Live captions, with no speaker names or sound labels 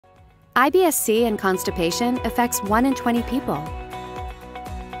IBS-C and constipation affects 1 in 20 people.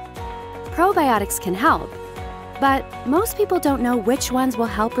 Probiotics can help, but most people don't know which ones will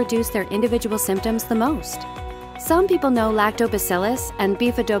help reduce their individual symptoms the most. Some people know Lactobacillus and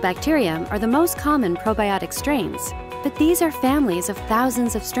Bifidobacterium are the most common probiotic strains, but these are families of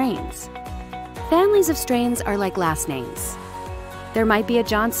thousands of strains. Families of strains are like last names. There might be a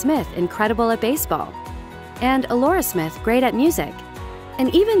John Smith, incredible at baseball, and a Laura Smith, great at music.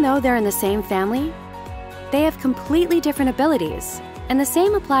 And even though they're in the same family, they have completely different abilities, and the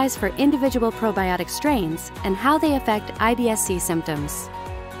same applies for individual probiotic strains and how they affect IBS-C symptoms.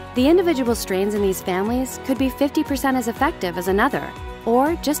 The individual strains in these families could be 50% as effective as another,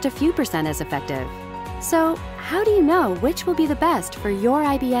 or just a few percent as effective. So, how do you know which will be the best for your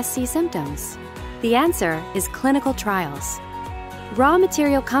IBS-C symptoms? The answer is clinical trials. Raw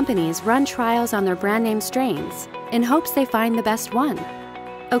material companies run trials on their brand name strains in hopes they find the best one.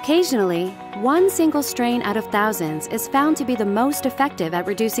 Occasionally, one single strain out of thousands is found to be the most effective at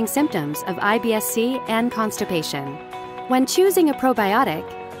reducing symptoms of IBS-C and constipation. When choosing a probiotic,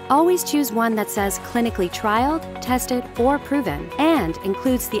 always choose one that says clinically trialed, tested, or proven, and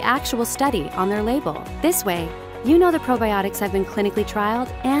includes the actual study on their label. This way, you know the probiotics have been clinically trialed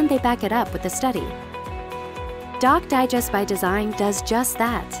and they back it up with the study. DocDigest by Design does just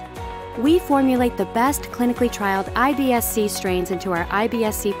that. We formulate the best clinically trialed IBS-C strains into our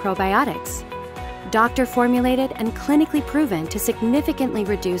IBS-C probiotics. Doctor-formulated and clinically proven to significantly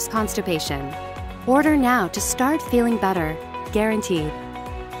reduce constipation. Order now to start feeling better, guaranteed.